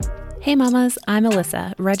Hey mamas, I'm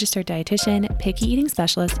Alyssa, registered dietitian, picky eating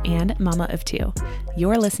specialist, and mama of two.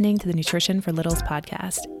 You're listening to the Nutrition for Littles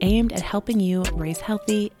podcast, aimed at helping you raise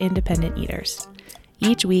healthy, independent eaters.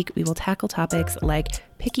 Each week, we will tackle topics like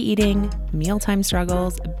picky eating, mealtime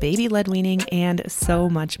struggles, baby-led weaning, and so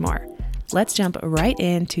much more. Let's jump right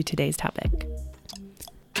into today's topic.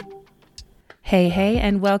 Hey,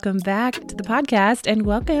 and welcome back to the podcast, and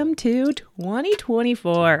welcome to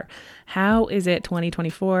 2024. How is it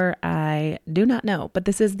 2024? I do not know, but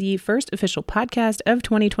this is the first official podcast of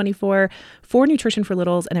 2024 for Nutrition for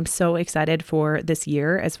Littles, and I'm so excited for this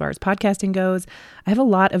year as far as podcasting goes. I have a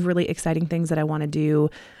lot of really exciting things that I want to do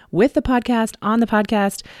with the podcast, on the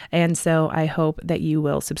podcast, and so I hope that you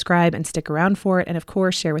will subscribe and stick around for it, and of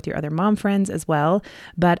course, share with your other mom friends as well.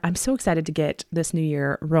 But I'm so excited to get this new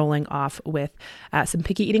year rolling off with some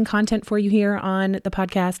picky eating content for you here on the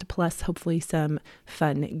podcast, plus hopefully some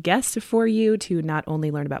fun guests for you to not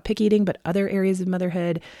only learn about picky eating, but other areas of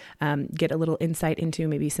motherhood, get a little insight into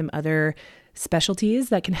maybe some other specialties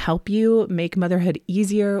that can help you make motherhood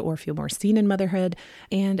easier or feel more seen in motherhood,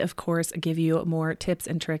 and of course, give you more tips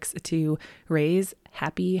and tricks to raise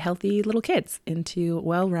happy, healthy little kids into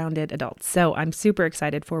well-rounded adults. So I'm super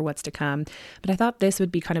excited for what's to come, but I thought this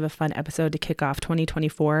would be kind of a fun episode to kick off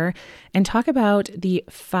 2024 and talk about the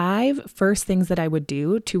 5 first things that I would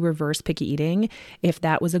do to reverse picky eating if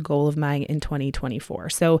that was a goal of mine in 2024.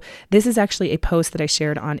 So this is actually a post that I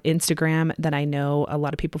shared on Instagram that I know a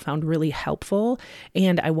lot of people found really helpful,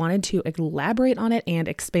 and I wanted to elaborate on it and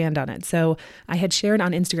expand on it. So I had shared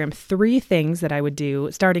on Instagram 3 things that I would do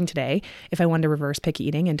starting today if I wanted to reverse picky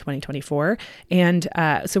eating in 2024. And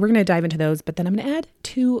so we're going to dive into those, but then I'm going to add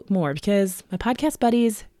 2 more because my podcast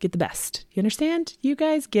buddies get the best. You understand? You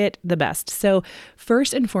guys get the best. So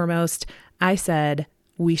first and foremost, I said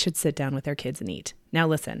we should sit down with our kids and eat. Now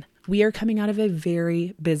listen, we are coming out of a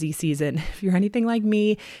very busy season. If you're anything like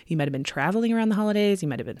me, you might have been traveling around the holidays. You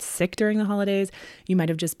might have been sick during the holidays. You might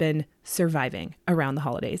have just been surviving around the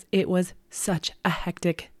holidays. It was such a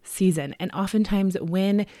hectic season. And oftentimes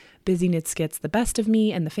when busyness gets the best of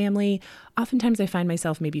me and the family, oftentimes I find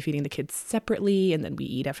myself maybe feeding the kids separately, and then we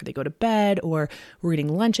eat after they go to bed, or we're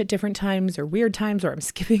eating lunch at different times or weird times, or I'm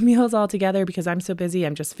skipping meals altogether because I'm so busy.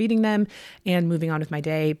 I'm just feeding them and moving on with my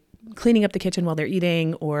day, cleaning up the kitchen while they're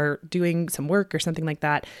eating or doing some work or something like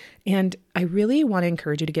that. And I really want to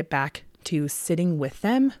encourage you to get back to sitting with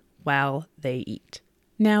them while they eat.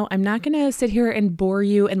 Now, I'm not going to sit here and bore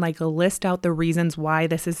you and list out the reasons why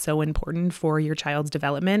this is so important for your child's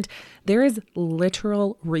development. There is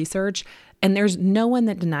literal research, and there's no one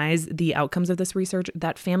that denies the outcomes of this research,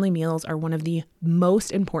 that family meals are one of the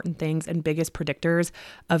most important things and biggest predictors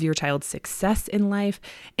of your child's success in life.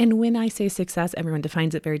 And when I say success, everyone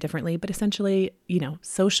defines it very differently, but essentially,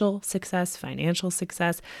 social success, financial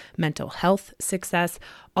success, mental health success,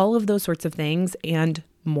 all of those sorts of things and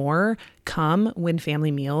more come when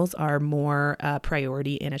family meals are more a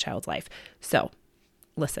priority in a child's life. So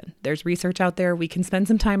listen, there's research out there. We can spend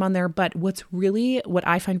some time on there, but what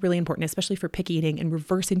I find really important, especially for picky eating and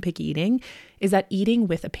reversing picky eating, is that eating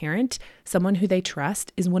with a parent, someone who they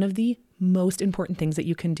trust, is one of the most important things that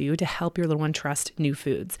you can do to help your little one trust new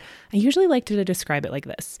foods. I usually like to describe it like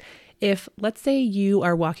this. If, let's say you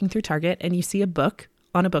are walking through Target and you see a book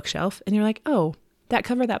on a bookshelf and you're like, oh, that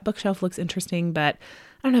cover of that bookshelf looks interesting, but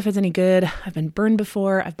I don't know if it's any good. I've been burned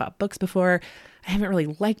before. I've bought books before. I haven't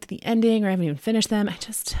really liked the ending, or I haven't even finished them. I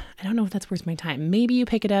don't know if that's worth my time. Maybe you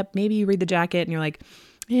pick it up, maybe you read the jacket and you're like,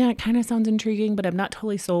 yeah, it kind of sounds intriguing, but I'm not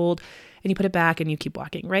totally sold. And you put it back and you keep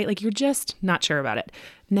walking, right? You're just not sure about it.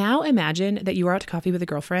 Now imagine that you are out to coffee with a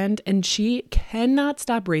girlfriend and she cannot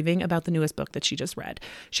stop raving about the newest book that she just read.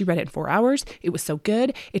 She read it in 4 hours. It was so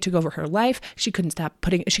good. It took over her life. She couldn't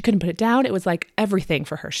put it down. It was like everything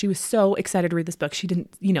for her. She was so excited to read this book. She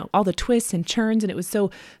didn't, all the twists and turns, and it was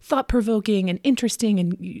so thought-provoking and interesting,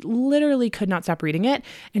 and you literally could not stop reading it.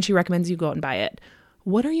 And she recommends you go out and buy it.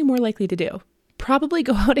 What are you more likely to do? Probably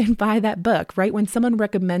go out and buy that book, right? When someone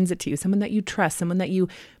recommends it to you, someone that you trust, someone that you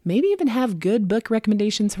maybe even have good book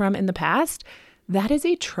recommendations from in the past, that is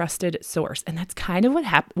a trusted source. And that's kind of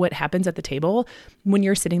what happens at the table when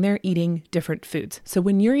you're sitting there eating different foods. So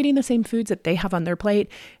when you're eating the same foods that they have on their plate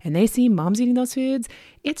and they see mom's eating those foods,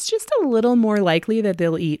 it's just a little more likely that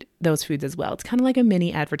they'll eat those foods as well. It's kind of like a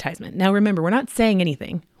mini advertisement. Now, remember, we're not saying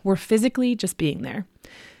anything. We're physically just being there.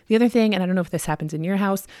 The other thing, and I don't know if this happens in your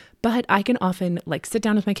house, but I can often sit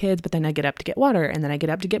down with my kids, but then I get up to get water, and then I get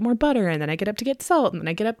up to get more butter, and then I get up to get salt, and then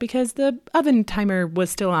I get up because the oven timer was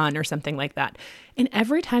still on or something like that. And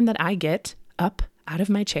every time that I get up out of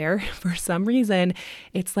my chair, for some reason,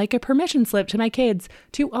 it's like a permission slip to my kids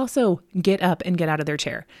to also get up and get out of their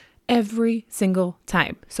chair. every single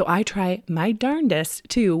time. So I try my darndest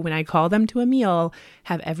to, when I call them to a meal,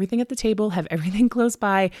 have everything at the table, have everything close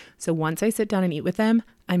by. So once I sit down and eat with them,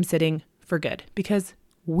 I'm sitting for good, because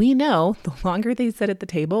we know the longer they sit at the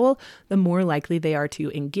table, the more likely they are to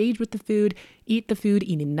engage with the food, eat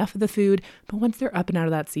enough of the food. But once they're up and out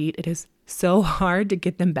of that seat, it is so hard to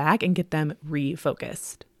get them back and get them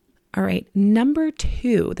refocused. All right, number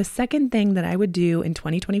 2, the second thing that I would do in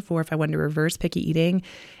 2024 if I wanted to reverse picky eating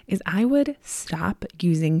is I would stop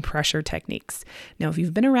using pressure techniques. Now, if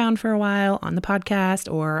you've been around for a while on the podcast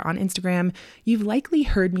or on Instagram, you've likely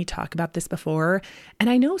heard me talk about this before. And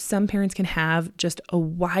I know some parents can have just a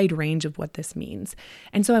wide range of what this means.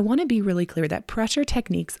 And so I want to be really clear that pressure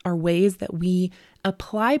techniques are ways that we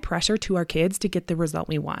apply pressure to our kids to get the result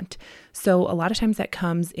we want. So a lot of times that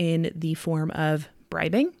comes in the form of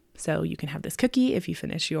bribing. So you can have this cookie if you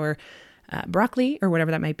finish your broccoli or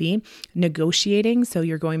whatever that might be. Negotiating. So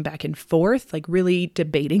you're going back and forth, like really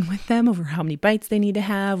debating with them over how many bites they need to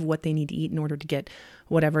have, what they need to eat in order to get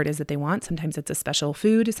whatever it is that they want. Sometimes it's a special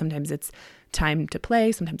food. Sometimes it's time to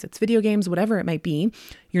play. Sometimes it's video games, whatever it might be.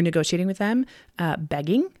 You're negotiating with them.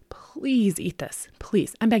 Begging, please eat this.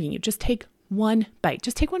 Please, I'm begging you. Just take one bite.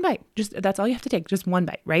 Just take one bite. That's all you have to take. Just one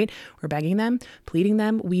bite, right? We're begging them, pleading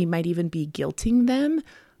them. We might even be guilting them.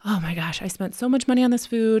 Oh my gosh, I spent so much money on this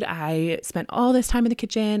food. I spent all this time in the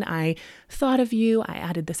kitchen. I thought of you. I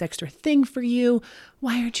added this extra thing for you.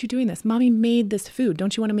 Why aren't you doing this? Mommy made this food.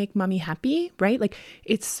 Don't you want to make mommy happy? Right? Like,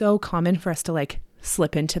 it's so common for us to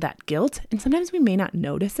slip into that guilt. And sometimes we may not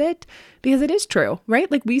notice it because it is true, right?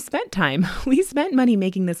 Like, we spent time, we spent money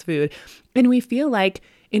making this food, and we feel like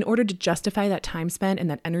in order to justify that time spent and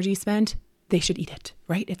that energy spent, they should eat it,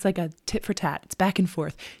 right? It's like a tit for tat. It's back and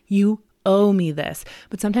forth. You owe me this.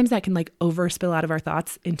 But sometimes that can overspill out of our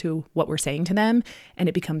thoughts into what we're saying to them, and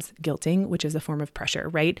it becomes guilting, which is a form of pressure,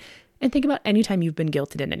 right? And think about any time you've been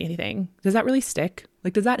guilted into anything. Does that really stick?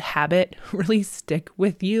 Does that habit really stick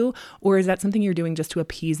with you? Or is that something you're doing just to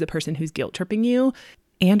appease the person who's guilt tripping you?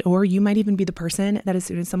 And or you might even be the person that as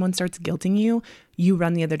soon as someone starts guilting you, you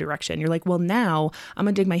run the other direction. You're like, well, now I'm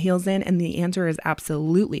gonna dig my heels in. And the answer is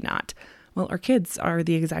absolutely not. Well, our kids are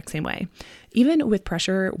the exact same way. Even with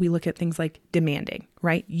pressure, we look at things like demanding,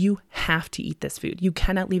 right? You have to eat this food. You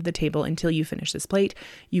cannot leave the table until you finish this plate.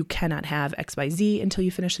 You cannot have XYZ until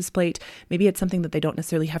you finish this plate. Maybe it's something that they don't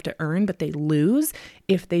necessarily have to earn, but they lose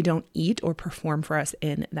if they don't eat or perform for us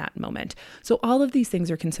in that moment. So all of these things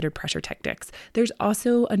are considered pressure tactics. There's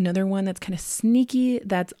also another one that's kind of sneaky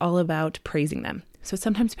that's all about praising them. So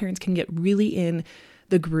sometimes parents can get really in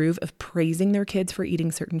the groove of praising their kids for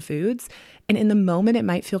eating certain foods. And in the moment, it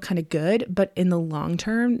might feel kind of good, but in the long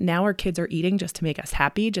term, now our kids are eating just to make us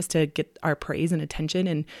happy, just to get our praise and attention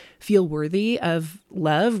and feel worthy of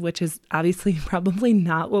love, which is obviously probably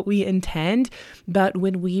not what we intend. But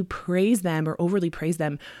when we praise them or overly praise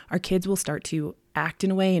them, our kids will start to act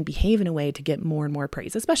in a way and behave in a way to get more and more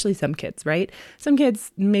praise, especially some kids, right? Some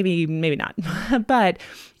kids, maybe not. But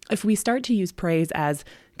if we start to use praise as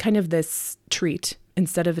kind of this treat,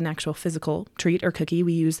 instead of an actual physical treat or cookie,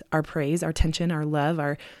 we use our praise, our attention, our love,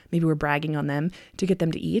 maybe we're bragging on them to get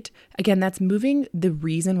them to eat. Again, that's moving the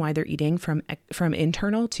reason why they're eating from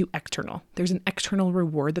internal to external. There's an external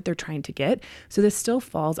reward that they're trying to get. So this still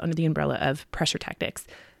falls under the umbrella of pressure tactics.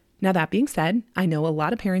 Now, that being said, I know a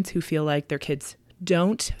lot of parents who feel like their kids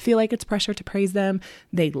don't feel like it's pressure to praise them.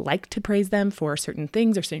 They like to praise them for certain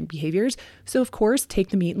things or certain behaviors. So of course, take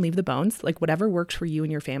the meat and leave the bones, like whatever works for you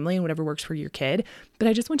and your family and whatever works for your kid. But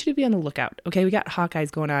I just want you to be on the lookout. Okay, we got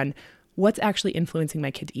Hawkeyes going on. What's actually influencing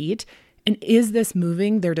my kid to eat? And is this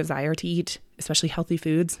moving their desire to eat, especially healthy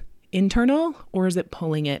foods, internal, or is it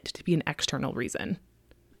pulling it to be an external reason?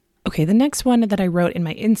 Okay, the next one that I wrote in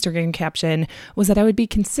my Instagram caption was that I would be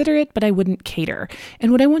considerate, but I wouldn't cater.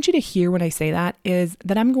 And what I want you to hear when I say that is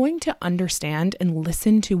that I'm going to understand and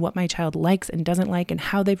listen to what my child likes and doesn't like and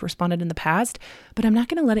how they've responded in the past, but I'm not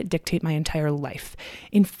going to let it dictate my entire life.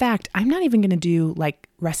 In fact, I'm not even going to do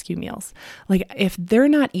rescue meals. If they're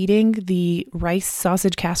not eating the rice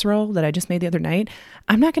sausage casserole that I just made the other night,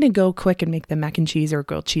 I'm not going to go quick and make them mac and cheese or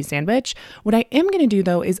grilled cheese sandwich. What I am going to do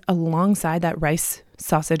though is alongside that rice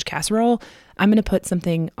sausage casserole, I'm going to put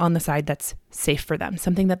something on the side that's safe for them,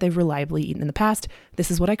 something that they've reliably eaten in the past. This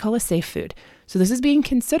is what I call a safe food. So this is being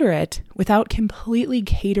considerate without completely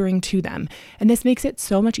catering to them. And this makes it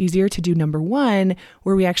so much easier to do number one,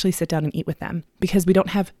 where we actually sit down and eat with them, because we don't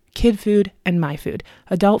have kid food and my food,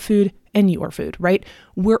 adult food and your food, right?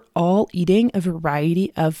 We're all eating a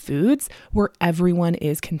variety of foods where everyone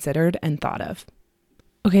is considered and thought of.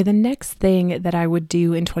 Okay, the next thing that I would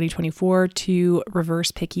do in 2024 to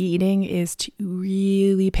reverse picky eating is to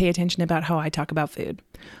really pay attention about how I talk about food.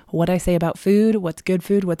 What I say about food, what's good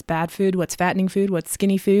food, what's bad food, what's fattening food, what's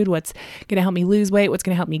skinny food, what's going to help me lose weight, what's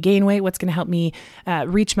going to help me gain weight, what's going to help me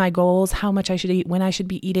reach my goals, how much I should eat, when I should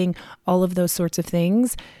be eating, all of those sorts of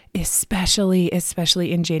things, especially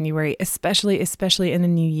in January, especially in the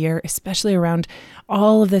new year, especially around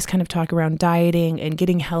all of this kind of talk around dieting and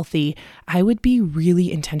getting healthy. I would be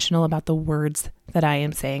really intentional about the words that I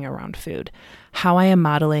am saying around food, how I am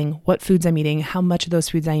modeling, what foods I'm eating, how much of those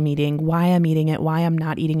foods I'm eating, why I'm eating it, why I'm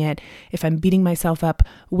not eating it, if I'm beating myself up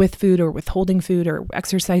with food or withholding food or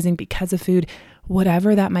exercising because of food,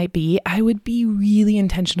 whatever that might be. I would be really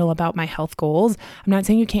intentional about my health goals. I'm not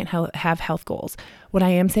saying you can't have health goals. What I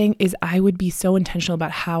am saying is I would be so intentional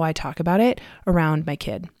about how I talk about it around my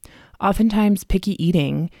kid. Oftentimes, picky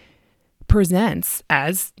eating presents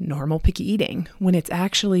as normal picky eating when it's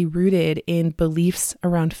actually rooted in beliefs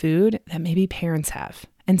around food that maybe parents have.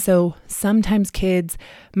 And so sometimes kids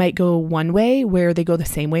might go one way where they go the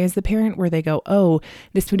same way as the parent, where they go, oh,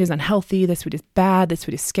 this food is unhealthy, this food is bad, this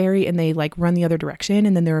food is scary, and they like run the other direction,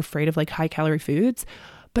 and then they're afraid of like high calorie foods.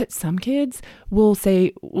 But some kids will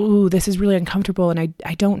say, ooh, this is really uncomfortable and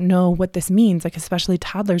I don't know what this means. Like especially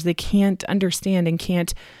toddlers, they can't understand and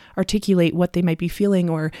can't articulate what they might be feeling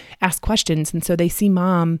or ask questions. And so they see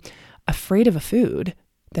mom afraid of a food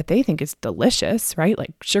that they think is delicious, right?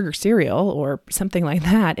 Like sugar cereal or something like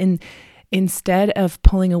that. And instead of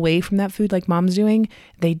pulling away from that food like mom's doing,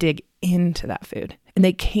 they dig into that food and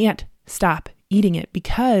they can't stop eating it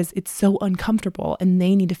because it's so uncomfortable and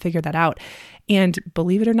they need to figure that out. And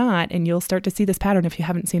believe it or not, and you'll start to see this pattern if you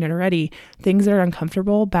haven't seen it already, things that are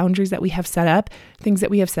uncomfortable, boundaries that we have set up, things that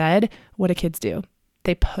we have said, what do kids do?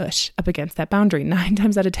 They push up against that boundary. 9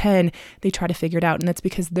 times out of 10, they try to figure it out. And that's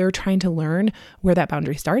because they're trying to learn where that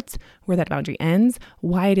boundary starts, where that boundary ends,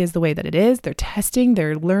 why it is the way that it is. They're testing,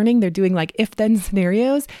 they're learning, they're doing like if-then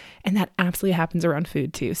scenarios. And that absolutely happens around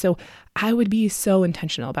food too. So I would be so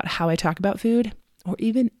intentional about how I talk about food, or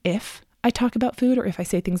even if I talk about food or if I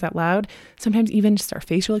say things out loud, sometimes even just our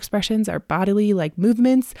facial expressions, our bodily like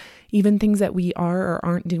movements, even things that we are or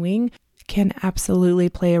aren't doing can absolutely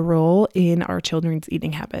play a role in our children's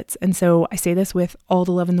eating habits. And so I say this with all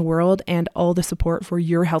the love in the world and all the support for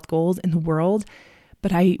your health goals in the world,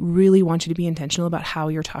 but I really want you to be intentional about how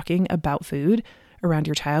you're talking about food around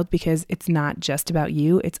your child, because it's not just about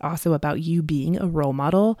you, it's also about you being a role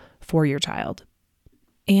model for your child.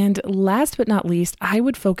 And last but not least, I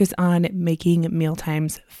would focus on making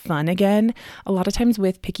mealtimes fun again. A lot of times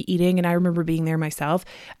with picky eating, and I remember being there myself,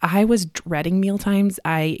 I was dreading mealtimes.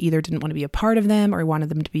 I either didn't want to be a part of them, or I wanted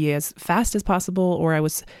them to be as fast as possible, or I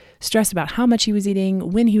was stressed about how much he was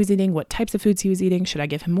eating, when he was eating, what types of foods he was eating. Should I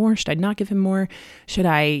give him more? Should I not give him more? Should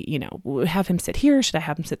I, have him sit here? Should I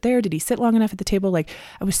have him sit there? Did he sit long enough at the table? Like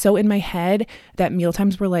I was so in my head that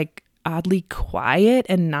mealtimes were like oddly quiet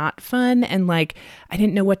and not fun. And like, I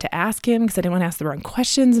didn't know what to ask him because I didn't want to ask the wrong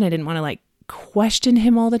questions. And I didn't want to like question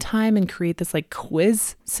him all the time and create this like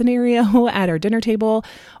quiz scenario at our dinner table.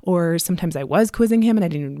 Or sometimes I was quizzing him and I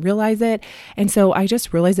didn't even realize it. And so I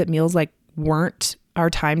just realized that meals like weren't our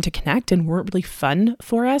time to connect and weren't really fun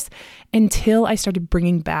for us until I started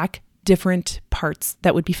bringing back different parts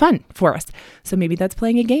that would be fun for us. So maybe that's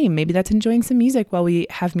playing a game. Maybe that's enjoying some music while we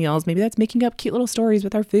have meals. Maybe that's making up cute little stories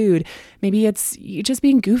with our food. Maybe it's just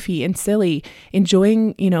being goofy and silly,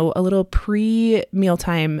 enjoying, a little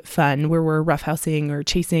pre-mealtime fun where we're roughhousing or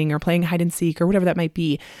chasing or playing hide and seek or whatever that might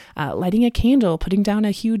be. Lighting a candle, putting down a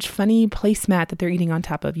huge funny placemat that they're eating on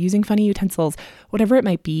top of, using funny utensils, whatever it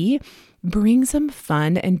might be. Bring some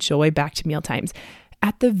fun and joy back to mealtimes.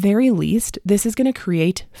 At the very least, this is going to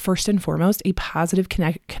create, first and foremost, a positive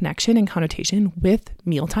connection and connotation with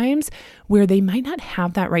mealtimes where they might not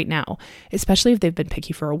have that right now, especially if they've been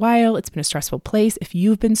picky for a while. It's been a stressful place. If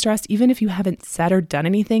you've been stressed, even if you haven't said or done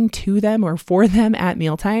anything to them or for them at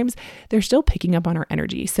mealtimes, they're still picking up on our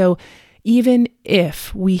energy. So even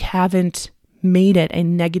if we haven't made it a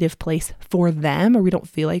negative place for them, or we don't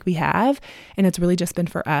feel like we have, and it's really just been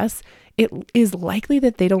for us, it is likely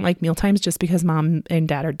that they don't like mealtimes just because mom and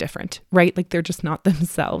dad are different, right? Like they're just not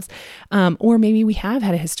themselves. Or maybe we have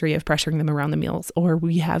had a history of pressuring them around the meals, or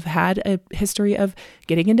we have had a history of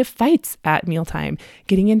getting into fights at mealtime,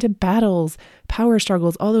 getting into battles, power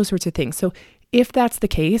struggles, all those sorts of things. So if that's the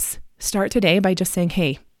case, start today by just saying,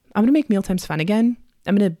 hey, I'm going to make mealtimes fun again.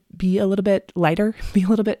 I'm going to be a little bit lighter, be a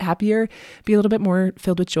little bit happier, be a little bit more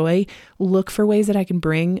filled with joy, look for ways that I can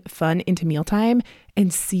bring fun into mealtime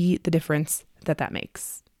and see the difference that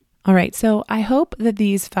makes. All right. So I hope that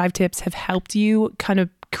these 5 tips have helped you kind of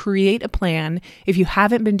create a plan. If you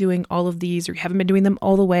haven't been doing all of these, or you haven't been doing them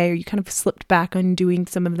all the way, or you kind of slipped back on doing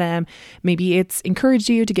some of them, maybe it's encouraged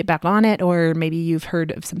you to get back on it, or maybe you've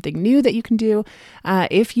heard of something new that you can do.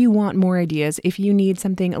 If you want more ideas, if you need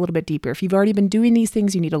something a little bit deeper, if you've already been doing these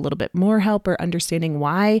things, you need a little bit more help or understanding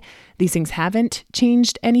why these things haven't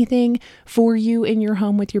changed anything for you in your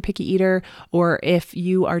home with your picky eater, or if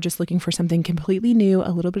you are just looking for something completely new,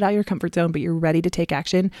 a little bit out of your comfort zone, but you're ready to take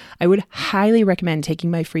action, I would highly recommend taking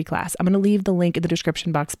my free class. I'm going to leave the link in the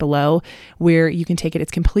description box below where you can take it.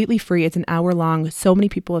 It's completely free. It's an hour long. So many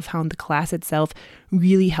people have found the class itself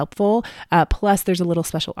really helpful. Plus, there's a little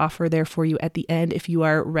special offer there for you at the end if you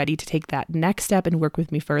are ready to take that next step and work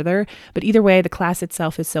with me further. But either way, the class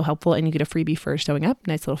itself is so helpful, and you get a freebie for showing up.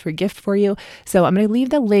 Nice little free gift for you. So I'm going to leave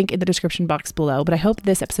the link in the description box below. But I hope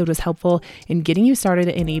this episode was helpful in getting you started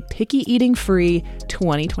in a picky eating free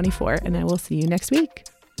 2024. And I will see you next week.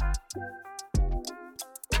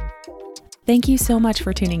 Thank you so much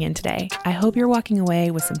for tuning in today. I hope you're walking away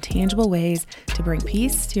with some tangible ways to bring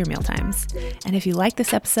peace to your meal times. And if you like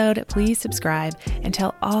this episode, please subscribe and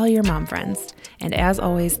tell all your mom friends. And as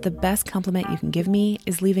always, the best compliment you can give me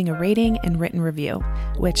is leaving a rating and written review,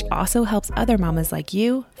 which also helps other mamas like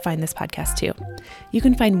you find this podcast too. You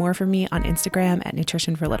can find more from me on Instagram at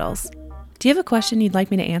Nutrition for Littles. Do you have a question you'd like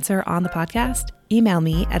me to answer on the podcast? Email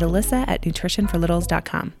me at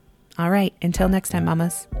alyssa@nutritionforlittles.com. All right, until next time,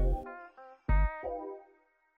 mamas.